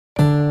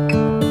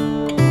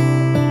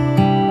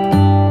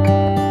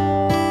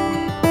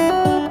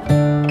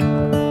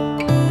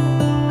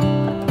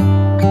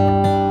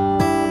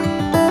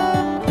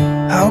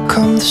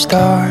the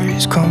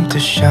stars come to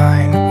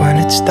shine when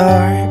it's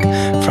dark?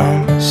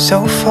 From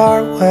so far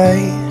away,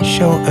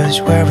 show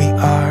us where we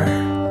are.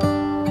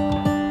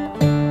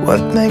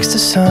 What makes the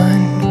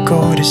sun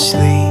go to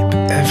sleep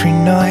every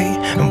night?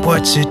 And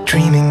what's it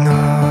dreaming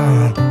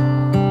of?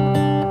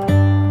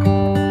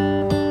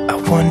 I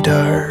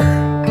wonder.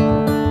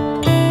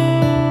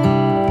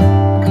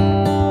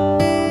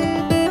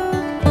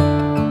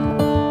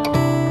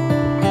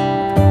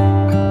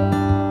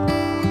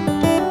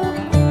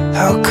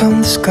 How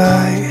come the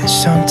sky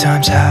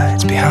sometimes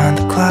hides behind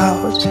the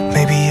clouds?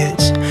 Maybe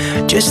it's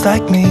just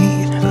like me,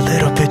 a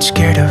little bit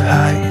scared of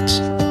heights.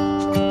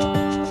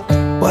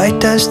 Why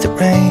does the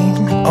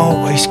rain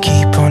always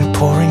keep on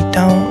pouring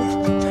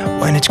down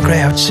when it's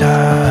grey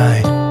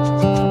outside?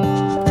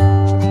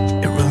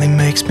 It really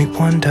makes me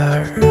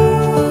wonder.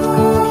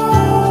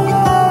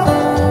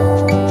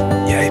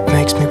 Yeah, it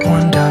makes me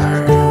wonder.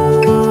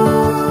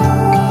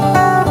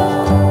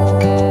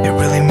 It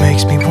really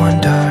makes me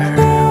wonder.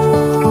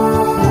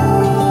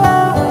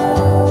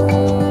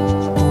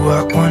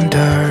 I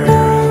wonder.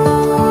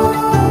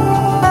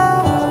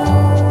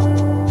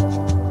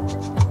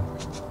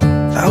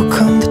 How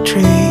come the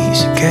trees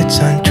get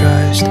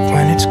undressed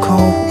when it's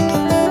cold?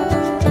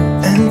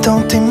 And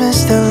don't they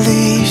miss the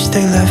leaves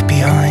they left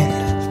behind?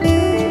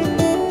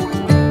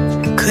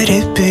 Could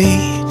it be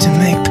to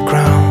make the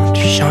ground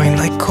shine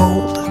like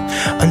gold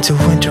until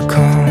winter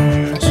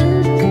comes?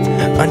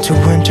 Until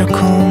winter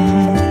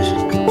comes.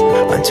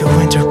 Until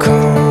winter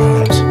comes.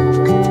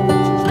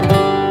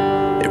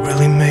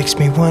 Makes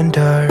me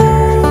wonder.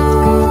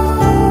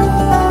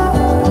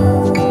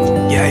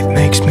 Yeah, it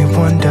makes me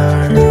wonder.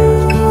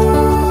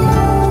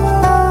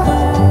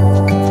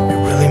 It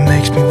really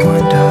makes me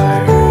wonder.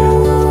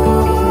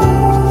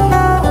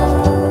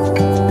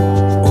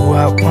 Oh,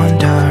 I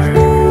wonder.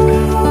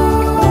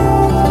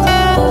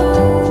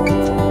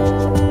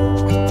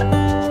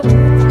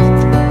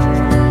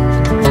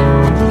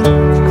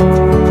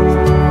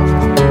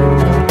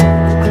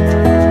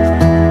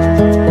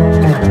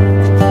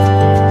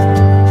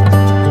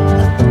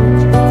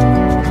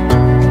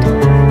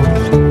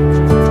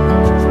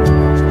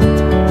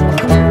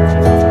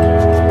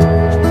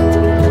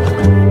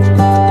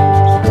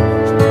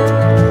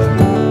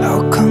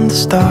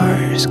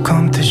 Stars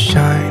come to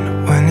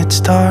shine when it's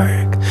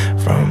dark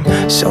from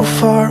so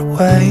far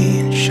away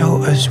and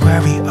show us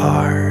where we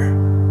are.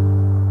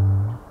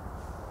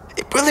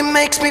 It really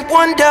makes me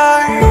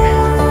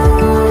wonder.